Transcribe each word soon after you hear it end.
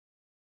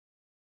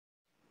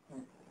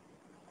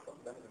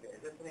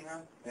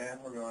on? Yeah,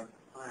 we're going.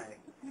 Hi.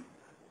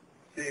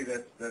 See,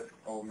 that's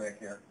old Mick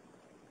here.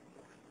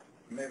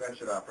 Maybe I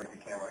should operate the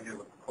camera. I get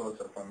a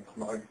close-up on this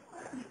mug.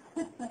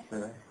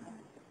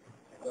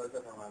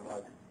 Close-up on my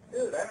mug.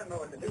 Dude, I don't know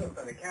what to do in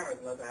front of the cameras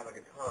unless I have a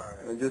guitar.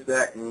 I'm just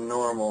acting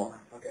normal.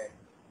 Okay.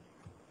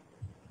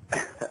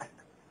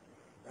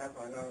 That's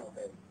my normal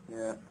face.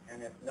 Yeah.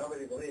 And if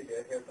nobody believes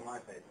you, here's the my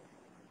face.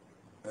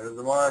 There's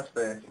the Mars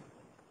face.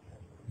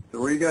 So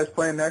where are you guys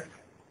playing next?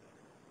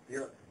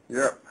 Europe.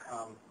 Europe.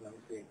 Let me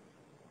see.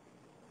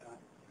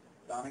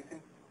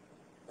 Donington?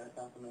 Does that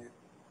sound familiar?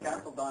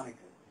 Castle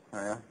Donington. Oh,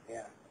 yeah?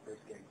 Yeah,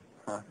 first gig.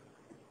 Huh.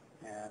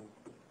 And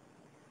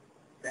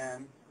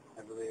then,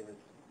 I believe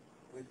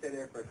we stay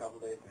there for a couple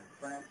days in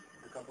France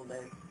for a couple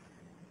days.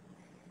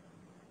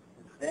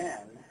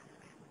 Then,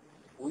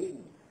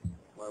 Sweden,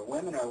 where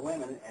women are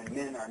women and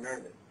men are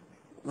nervous.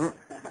 Mm.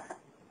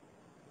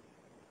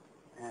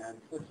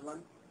 And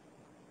Switzerland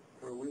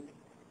for a week,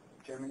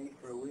 Germany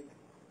for a week,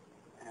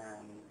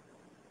 and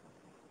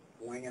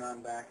winging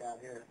on back out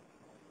here.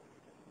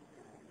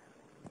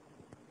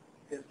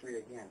 And history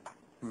again.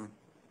 Hmm.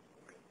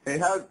 Hey,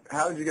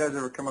 how did you guys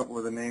ever come up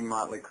with the name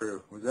Motley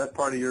Crue? Was that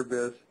part of your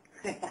biz?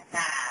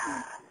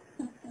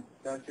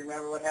 Don't you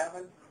remember what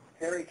happened?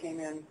 Harry came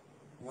in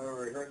when we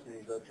were rehearsing.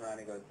 He looks around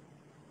and he goes,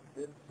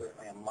 "This is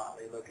certainly a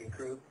motley-looking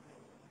crew."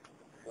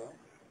 So,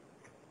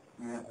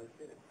 Yeah. that was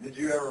it. Did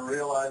you ever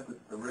realize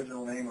that the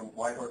original name of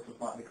Whitehorse was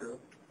Motley Crue?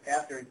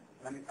 After,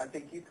 I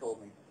think you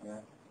told me.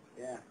 Yeah.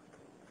 Yeah.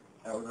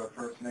 That was our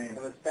first name.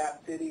 It was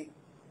Fat City,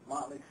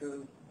 Motley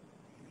Crue,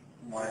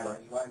 Whitehorse.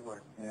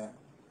 Whitehorse. Yeah.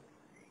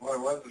 What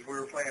it was is we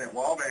were playing at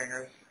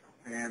Wallbangers,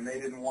 and they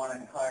didn't want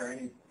to hire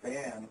any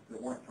bands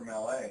that weren't from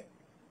L.A.,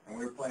 and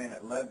we were playing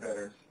at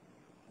Ledbetter's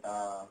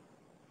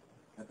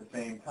at the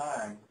same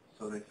time.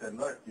 So they said,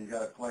 "Look, you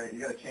got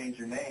to change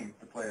your name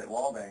to play at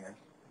Wallbangers.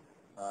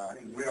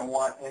 We don't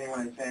want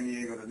anyone in San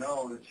Diego to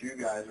know that you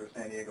guys are a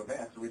San Diego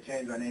band." So we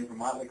changed our name from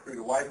Motley Crue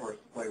to Whitehorse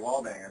to play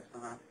Wallbangers.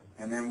 Uh-huh.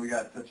 And then we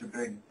got such a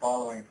big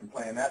following from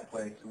playing that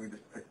place, so we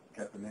just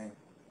kept the name.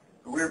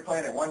 But we were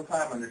playing at one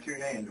time under two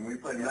names. When we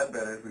played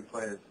Ledbetter's, we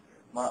played as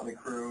Motley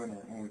Crue, and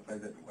when we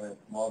played at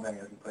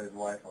Wallbangers, we played as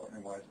Whitehorse.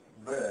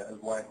 As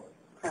Whitehorse.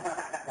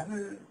 I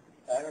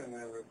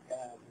remember.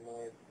 God,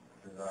 Lord.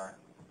 Bizarre.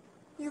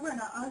 You were an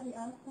Ozzy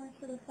Osbourne.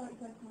 Should have thought you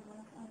guys were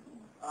Ozzy.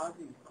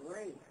 Ozzy's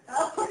great.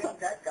 Oh.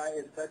 That guy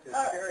is such a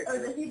Or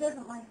character. that he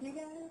doesn't like you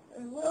guys?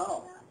 Or what?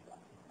 No.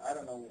 I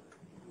don't know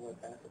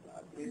what that's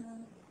about. He's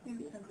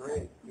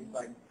great. He's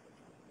like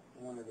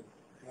one of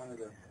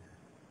the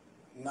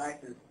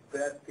nicest,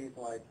 best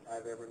people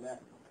I've ever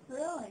met.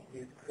 Really?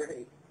 He's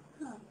great.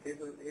 Huh. He's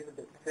a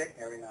bit sick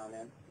every now and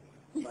then.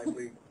 Like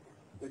we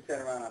sit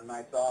around on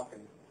nights off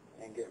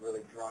and get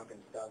really drunk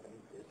and stuff and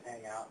just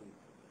hang out, and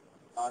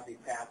Ozzy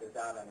passes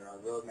out under our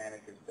road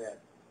manager's bed.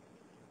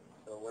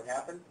 So what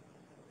happens?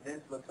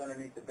 Vince looks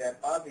underneath the bed.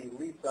 Ozzy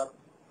leaps up,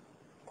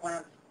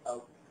 clamps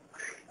out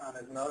on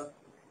his nose,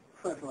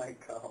 and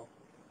like go.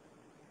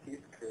 He's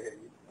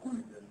crazy.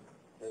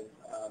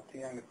 Too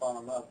Young to Fall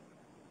in Love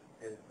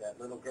is that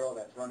little girl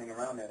that's running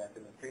around there that's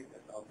in the street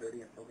that's all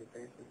dirty and filthy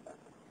faced and stuff.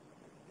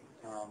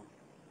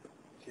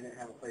 She didn't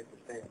have a place to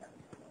stay then.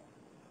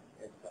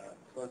 It's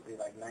supposed to be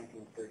like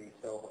 1930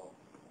 Soho.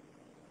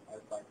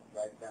 It's like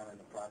right down in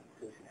the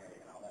prostitution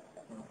area and all that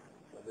stuff.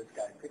 So this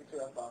guy picks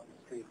her up off the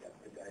street. That's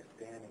the guy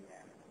standing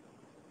there,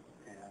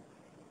 and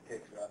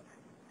takes her up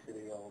to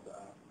the old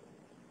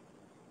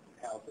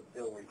house of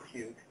Bill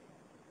Repute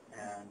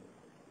and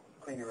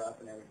clean her up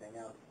and everything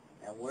else.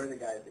 And we're the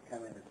guys that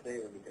come in and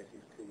save her because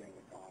she's too young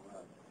to fall in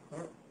love.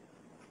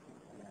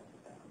 And that's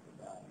what that was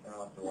about.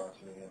 I'll have to watch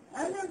it again.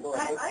 I never, Boy,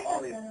 I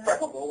all got these that.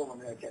 freckles all over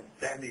me. I can't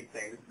stand these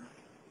things.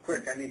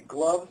 Quick, I need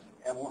gloves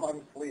and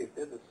long sleeves.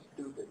 This is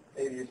stupid.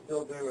 Hey, do you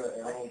still do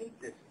I old?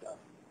 hate this stuff.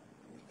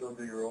 You still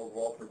do your old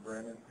Walter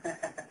Brennan?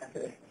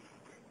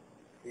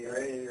 Yeah. Or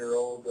any of your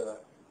old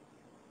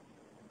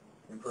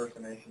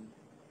impersonation?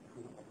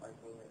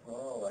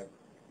 Oh, like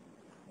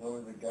what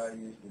was the guy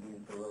you used to do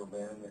with the little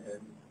band in the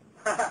head?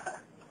 I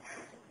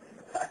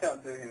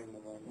don't do him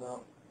anymore.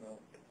 No.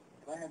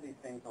 Do I have these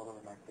things all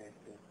over my face,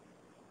 too?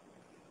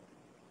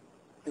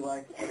 Do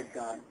I? What a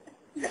God.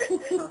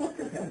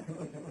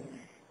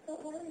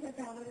 Don't worry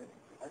about it.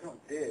 I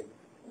don't dig.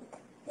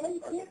 Yeah, you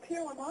can't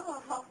peel them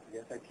off.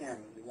 Yes, I can.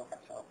 You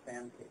watch. I'll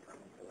sandpaper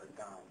them until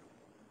they're gone.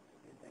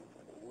 These things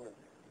are the worst.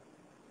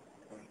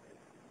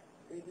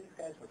 See, these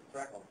guys with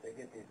freckles, they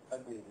get these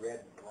ugly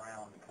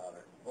red-brown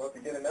colors. Well, if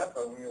you get enough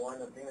of them, you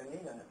wind up being a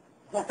Nina.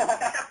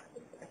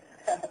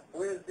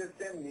 Where's this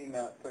in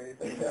Nina place?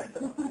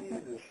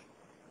 Jesus.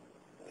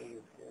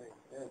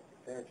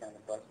 They're trying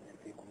to bust me in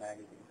People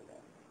magazine for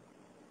that.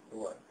 For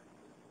what?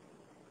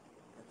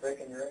 For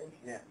faking your age?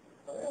 Yeah.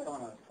 Oh, I yeah? told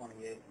them I was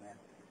 28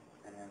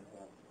 and then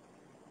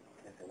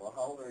they said, "Well,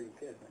 how old are you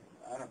kids?"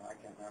 I don't know. I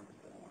can't remember.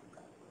 So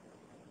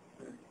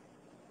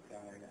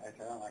I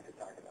said, "I don't like to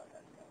talk about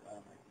that stuff. I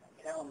don't like that."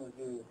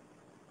 Kalamazoo,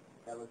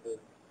 that was the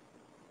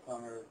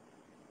summer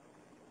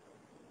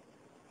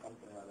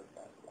something or other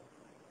festival.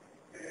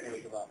 There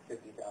was about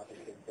 50,000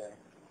 kids there.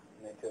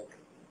 and they took,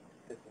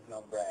 this is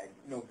no brag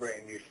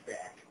news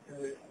fact.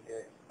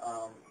 Okay.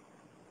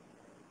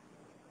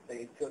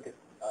 They took the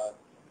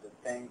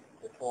thing,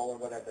 the toll or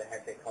whatever the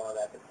heck they call it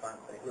at the front,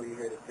 like, who are you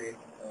here to see?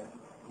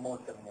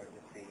 Most of them were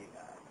the CD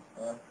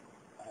guys.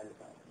 I just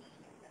thought,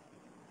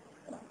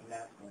 and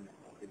that's when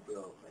the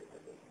drill played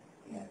with it.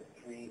 He had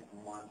 3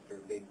 monster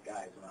big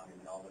guys around him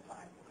all the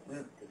time.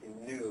 Because he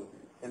knew,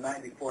 the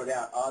night before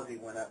that, Ozzy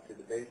went up to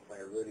the bass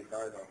player, Rudy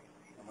Sarzo,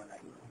 and went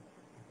like,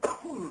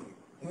 boom!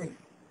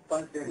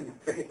 Punched him in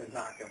the face and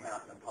knocked him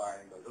out in the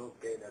park and goes,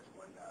 okay, that's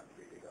 1 down,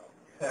 3 to go.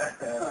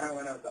 I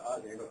went up to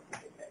Ozzy and goes,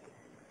 okay.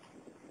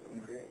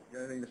 Great. You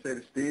got anything to say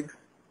to Steve?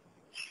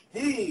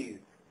 Steve!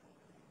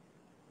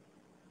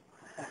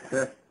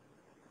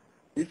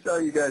 He saw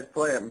you guys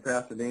play up in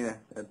Pasadena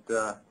at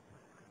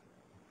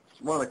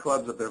one of the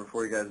clubs up there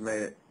before you guys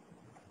made it.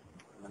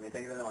 Let me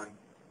think of another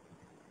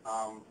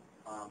one.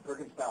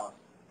 Perkins Palace.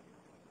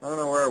 I don't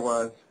know where it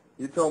was.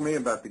 You told me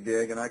about the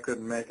gig, and I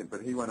couldn't make it,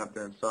 but he went up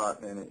there and saw it,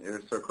 and it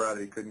was so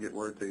crowded he couldn't get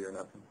word to you or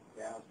nothing.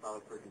 Yeah, it was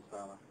probably Perkins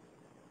Palace.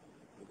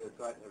 It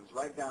was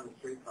right down the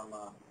street from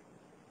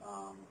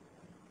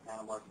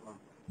Handlebars.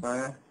 Oh,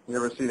 yeah? You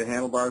ever see the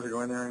Handlebars are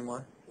going there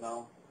anymore?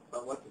 No,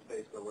 but what's his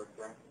face still works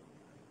there?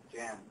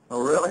 Jan.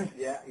 Oh, really?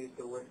 Yeah, he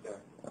still works there.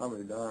 I'll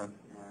be darned.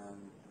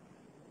 And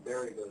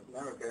Barry goes,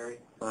 remember Barry?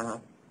 Uh-huh.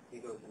 He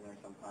goes in there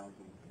sometimes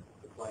and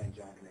to play and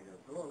Jack, and he goes,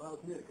 oh, that was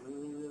Mick.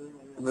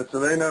 But so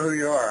they know who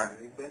you are.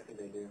 You bet that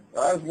they do.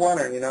 I was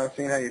wondering,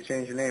 seeing how you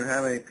changed your name,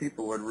 how many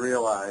people would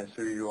realize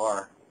who you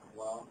are?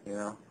 Well,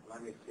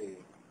 let me see.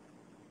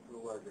 Who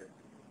was it?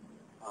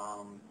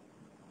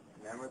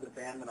 Remember the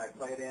band that I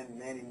played in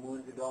many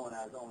moons ago when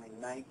I was only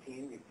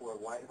 19, before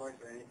Whitehorse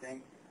or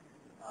anything?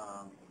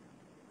 I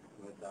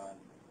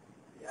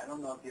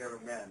don't know if you ever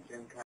met him,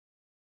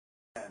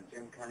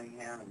 Jim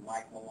Cunningham and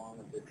Mike Malone,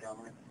 the big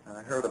drummer.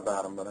 I heard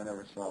about them, but I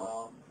never saw them.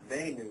 Well,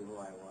 they knew who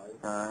I was.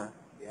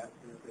 Yeah, as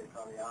soon as they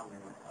saw me out,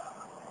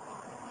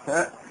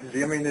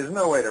 they went, there's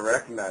no way to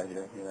recognize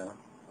you,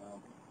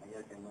 Well, I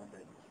guess they must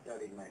have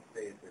studied my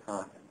face or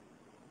something.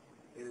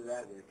 Either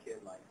that or a kid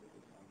likes it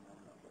or something. I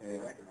don't know. But they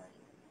recognize it.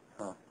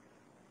 Huh.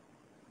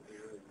 They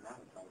really not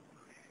like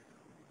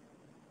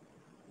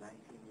 19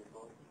 years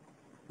old.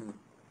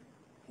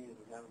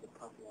 Jesus, that was a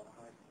puppy out of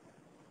high school.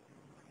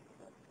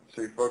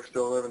 So you folks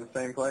still live in the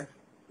same place?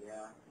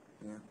 Yeah.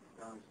 Yeah.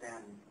 Down in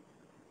Stanton.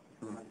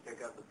 I went to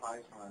pick up the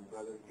pipes from my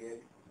brother's gig.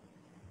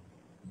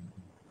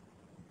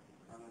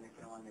 I'm going to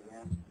put them on the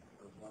van.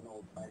 Those one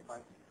old side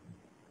pipes.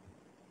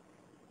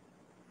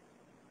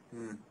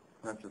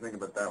 I have to think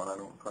about that one. I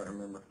don't quite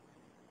remember.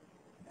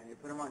 And you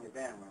put them on your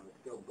van when it was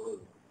still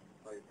blue.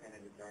 So you painted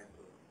it dark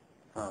blue.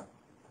 Huh.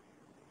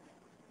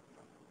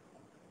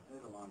 It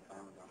was a long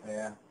time ago.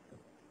 Yeah.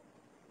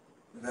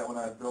 Is that when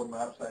I was building my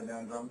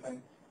upside-down drum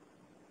thing?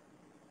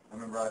 I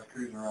remember I was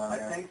cruising around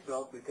there. I think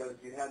so, because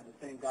you had the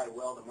same guy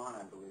weld them on,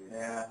 I believe.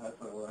 Yeah, that's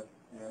what it was.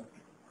 Yeah.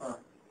 Huh.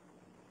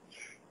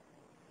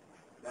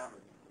 That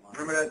was long.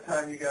 Remember that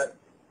time you got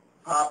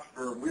popped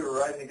we were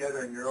riding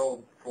together in your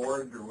old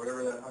Ford or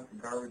whatever, that hunk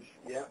of garbage,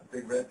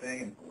 big red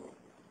thing, and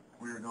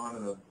we were going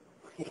to the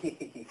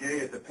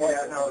gig at the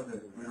Pier.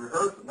 We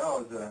rehearsed.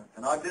 No, it was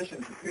an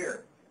audition for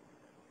Pier.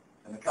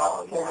 And the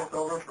cop pulled us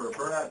over for a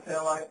burnout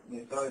taillight, and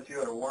he saw that you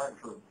had a warrant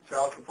for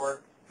child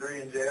support,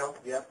 3 in jail.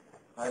 Yep.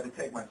 I had to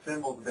take my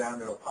cymbals down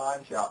to a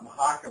pawn shop and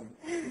hawk them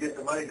to get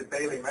the money to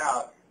bail him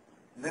out.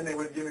 And then they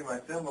wouldn't give me my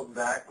cymbals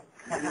back.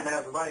 We didn't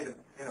have the money to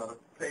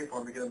pay for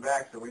them to get them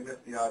back, so we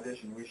missed the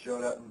audition. We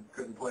showed up and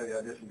couldn't play the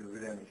audition because we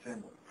didn't have any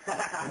cymbals.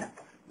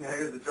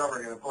 Here's the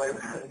drummer going to play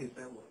without any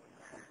cymbals.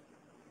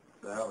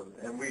 So that was,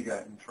 and we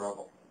got in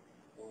trouble.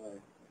 Boy.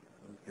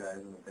 Those guys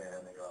in the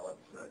band, they got all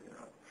upset,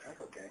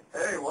 That's okay.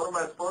 Hey, what am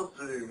I supposed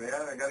to do, man?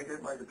 I got to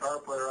get my guitar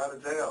player out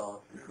of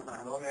jail. The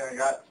only thing I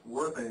got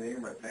worth anything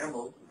are my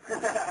cymbals.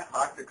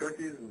 Hawk the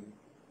cookies and...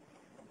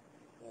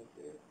 That's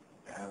it.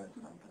 Yeah, that's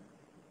something.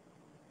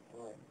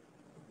 Boy.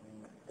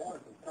 That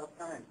was some tough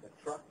times. The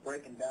truck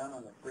breaking down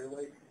on the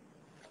freeway,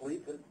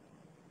 sleeping.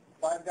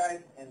 5 guys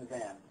in the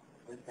van.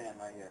 This van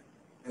right here.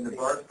 In the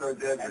Barstow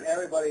Desert. And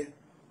everybody's,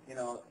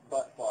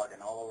 butt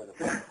fogging all over the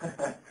place.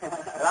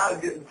 And I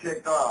was getting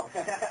ticked off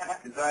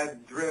because I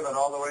had driven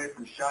all the way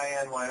from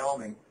Cheyenne,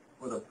 Wyoming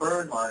with a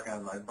burn mark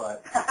on my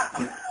butt.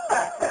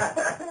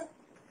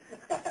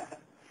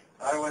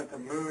 I went to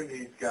moon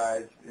these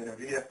guys in a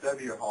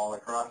VFW hall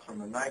across from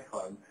the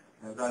nightclub,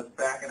 and as I was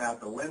backing out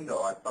the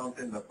window, I bumped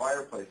into the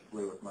fireplace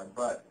flue with my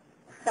butt.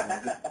 And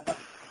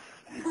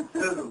it just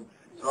sizzled.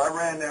 So I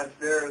ran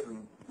downstairs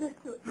and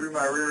threw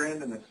my rear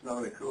end in the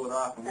snow to cool it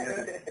off, and we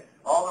had to,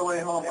 all the way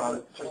home I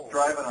was just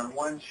driving on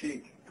one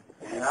cheek,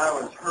 and I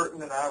was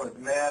hurting and I was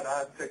mad, and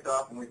I was ticked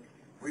off, and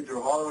we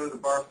drove all the way to the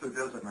Barstow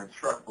Desert, and our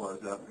truck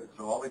blows up.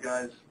 So all the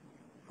guys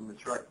from the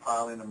truck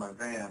pile into my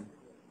van.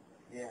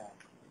 Yeah.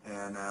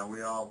 And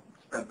we all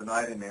spent the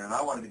night in there, and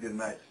I wanted to get a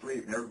night's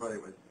sleep, and everybody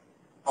was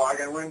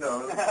fogging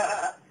windows.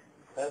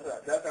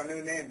 That's our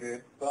new name,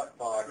 dude. Butt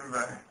fog.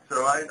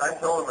 So I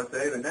told him, I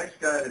said, hey, the next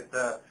guy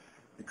that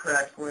the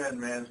cracks wind,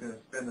 man's going to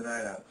spend the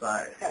night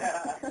outside.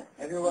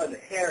 And who was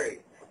it? Harry.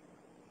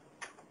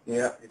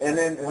 Yeah. And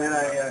then then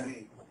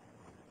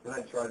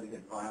I tried to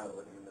get violent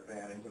with him in the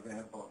van. He was a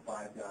van full of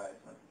 5 guys.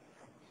 I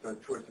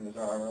started twisting his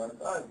arm around.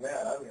 I was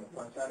mad. I was going to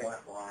punch that guy.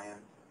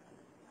 Flying.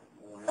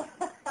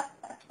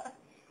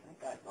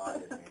 That guy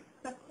bothers me.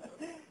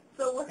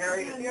 So what's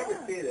Harry, he if doing you ever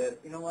now? see this,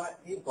 you know what?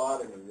 You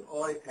bother me. You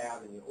always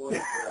have and you always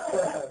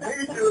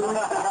Me too.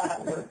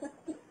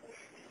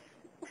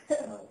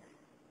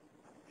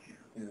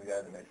 He's the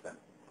guy that makes that.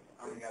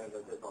 I'm the guy that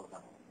does this all the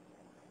time.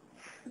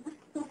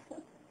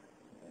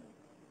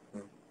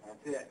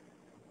 That's it.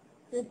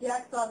 Yeah,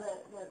 Jack saw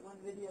that one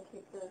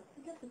videotape, I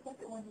guess the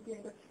second one he did,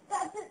 and goes,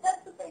 that's it,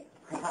 that's the face.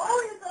 He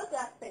always does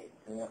that face.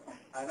 Yeah.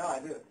 I know, I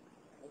do.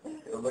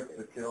 The look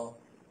to kill.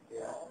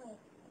 Yeah.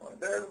 Well,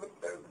 there's the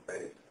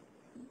face.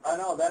 I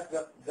know, that's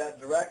that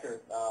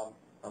director, I'll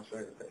show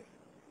you the face.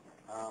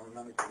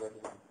 let me see what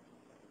his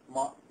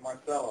name.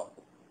 Marcello.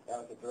 That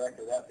was the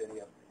director of that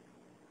video.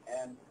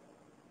 And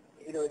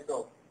he'd always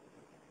go,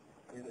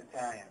 he's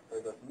Italian, so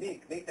he goes,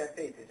 Mick, make that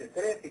face. It's a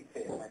terrific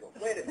face. And I go,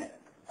 wait a minute,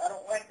 I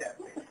don't like that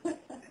face.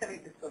 Then he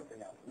did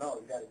something else. No,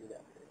 you got to do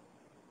that face.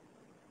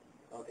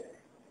 Okay.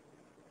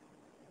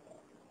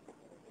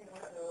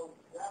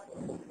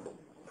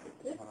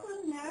 This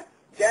one there,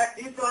 Jack,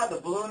 do you still have the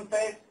balloon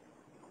face?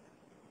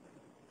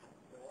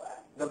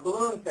 What? The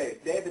balloon face,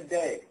 David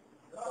Day.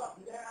 Oh,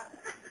 yeah.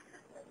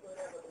 That's what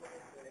I was going to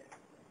say.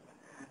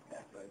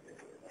 That's what I did.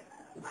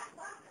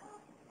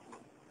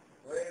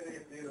 Where do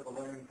you see the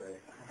balloon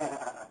face?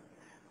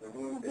 The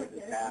balloon face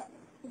is happening.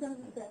 he does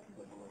the second.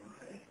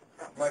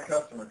 My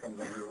customer comes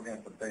over here. We're going to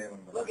have to bail him.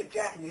 Look at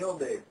Jack in the old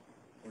days.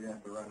 We're going to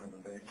have to run him in the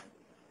basement.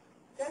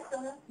 Jack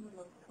still has some of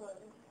those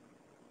clothes.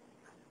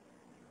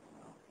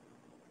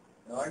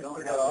 No, I Don't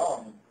still have got all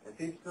of them. If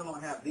he still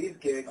don't have these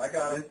gigs, I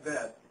got his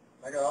bed.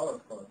 I got all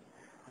those clothes.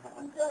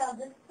 You still have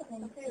this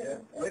thing, too. Yeah,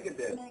 look at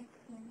this. Next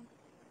thing.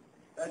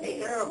 That's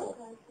terrible.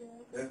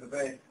 There's the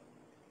base.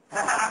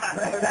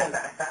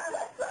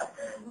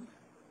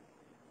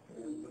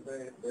 There's the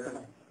base. There's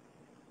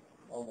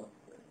almost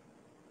there.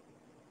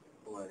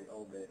 Boy, the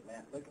old days.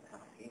 Man, look at how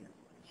heinous.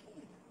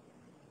 Jeez.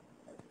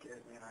 That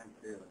scares me and I'm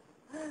fearless.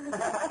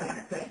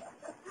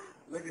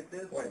 Look at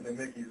this. Wait, the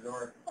Mickey's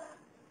door.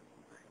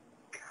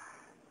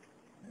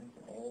 It's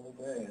old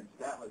days.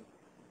 That was,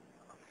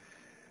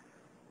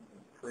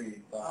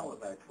 Pre-bomb. how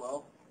was I,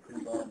 12?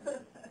 Pre-bomb.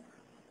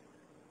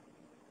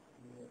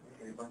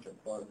 A bunch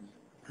of bugs.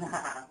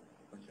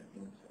 Bunch of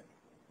insects.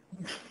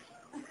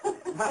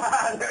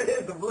 There it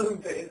is, the balloon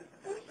face.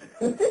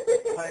 I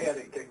had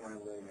to kick my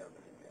leg up.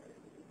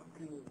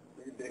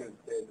 Look at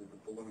David's face, it's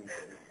a balloon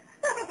face.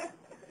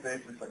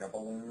 Face looks like a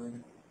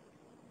balloon.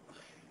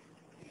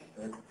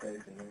 There's the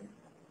face, and then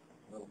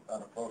a little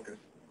out of focus.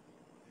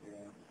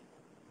 Yeah.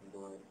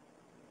 Boy.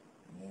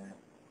 Yeah.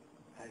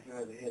 I sure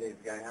was a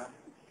headache guy, huh?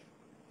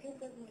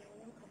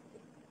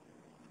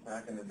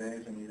 Back in the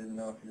days when you didn't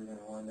know if you were going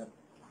to wind up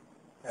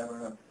having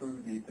enough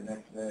food to eat the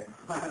next day.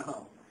 I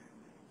know.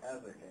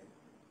 That's okay.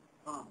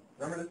 Huh.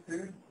 Remember this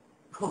dude?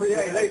 Oh,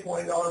 yeah, he paid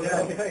paid $20.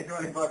 Yeah, he paid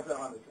 $20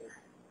 on the shirt.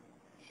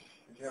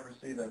 Did you ever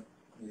see the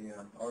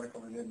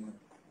article they did in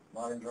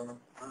Modern Drummer?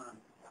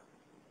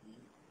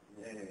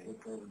 Yeah.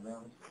 Look over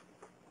drums.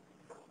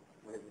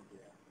 Where is it?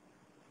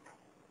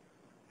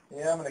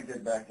 Yeah, I'm going to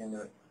get back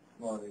into it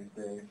one of these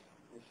days.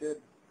 You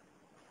should.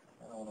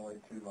 I don't want to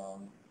wait too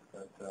long.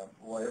 But,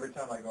 boy, every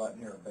time I go out and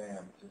hear a band,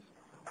 it just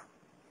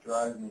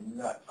drives me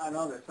nuts. I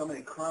know, there's so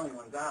many crummy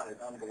ones out.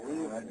 It's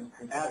unbelievable. I just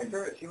think Ask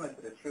her. She went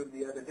to the Troop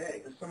the other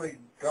day. there's so many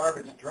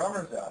garbage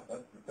drummers out.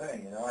 That's the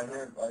thing, you know.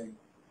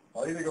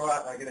 I'll either go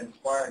out and I get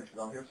inspired because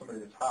I'll hear somebody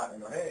that's hot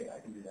and I go, hey, I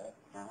can do that.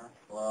 Uh-huh.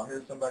 Or I'll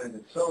hear somebody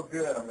that's so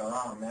good, I'm going,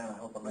 oh, man, I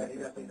hope I Yeah, make he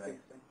this doesn't today.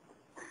 fix them.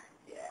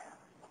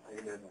 Yeah.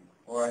 He doesn't.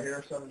 Or I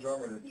hear some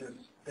drummer that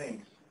just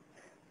stinks.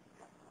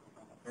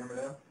 Remember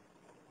them?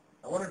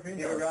 I wonder if he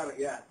You ever knows. got it?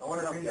 Yeah. I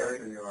wonder if he knows Gary.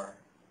 who you are.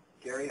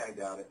 Gary, I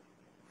doubt it.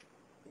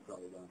 He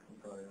probably don't. He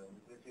probably doesn't.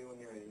 Is this you when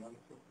you were a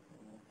youngster?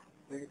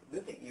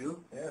 This ain't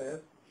you. Yeah, it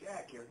is.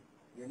 Jack, your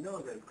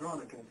nose has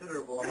grown a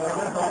considerable amount.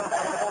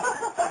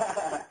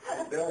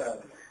 It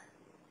does.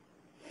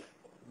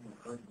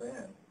 First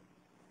band.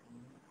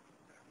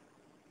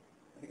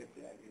 Look at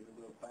Jack. He's a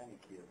little tiny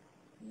kid.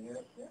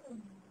 Yep.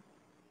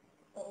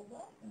 Oh,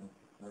 what?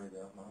 There we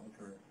go. Motley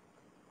Crue.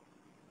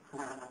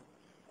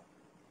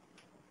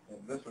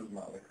 And this was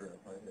Motley Crue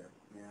right here.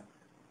 Yeah.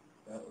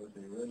 That was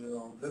the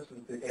original. This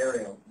is the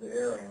area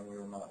when we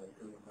were Motley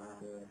Crue right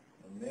there.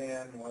 And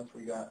then once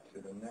we got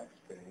to the next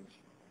page,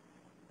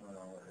 I don't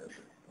know where is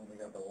it? When we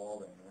got the wall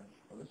down there.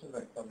 Well, this is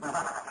like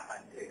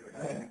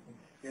David.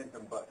 Get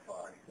some butt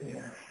fart.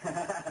 Yeah.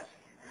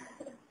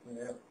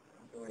 Yep.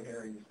 That's the way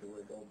Harry used to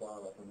wake old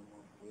Bob up in the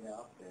morning. Yeah,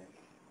 I'll stay.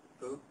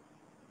 Who?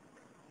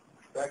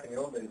 Back in the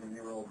old days when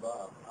you were old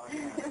Bob.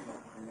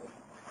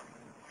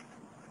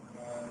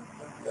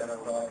 That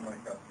was all my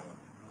customer.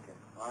 Okay.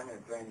 Well, I'm going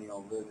to drain the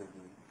old lizard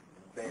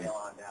and bail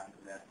on down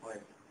to that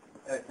place.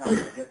 That's how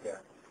to get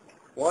there.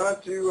 Why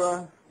don't you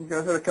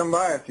guys ought to come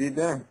by after you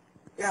done?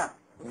 Yeah.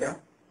 Okay. Yeah.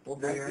 We'll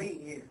be Nice here.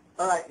 meeting you.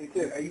 All right, you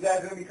too. Are you guys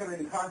going to be coming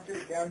to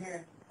concerts down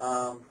here?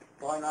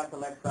 Probably not till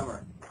next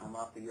summer. I'm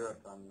off to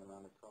Europe on the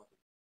 12th.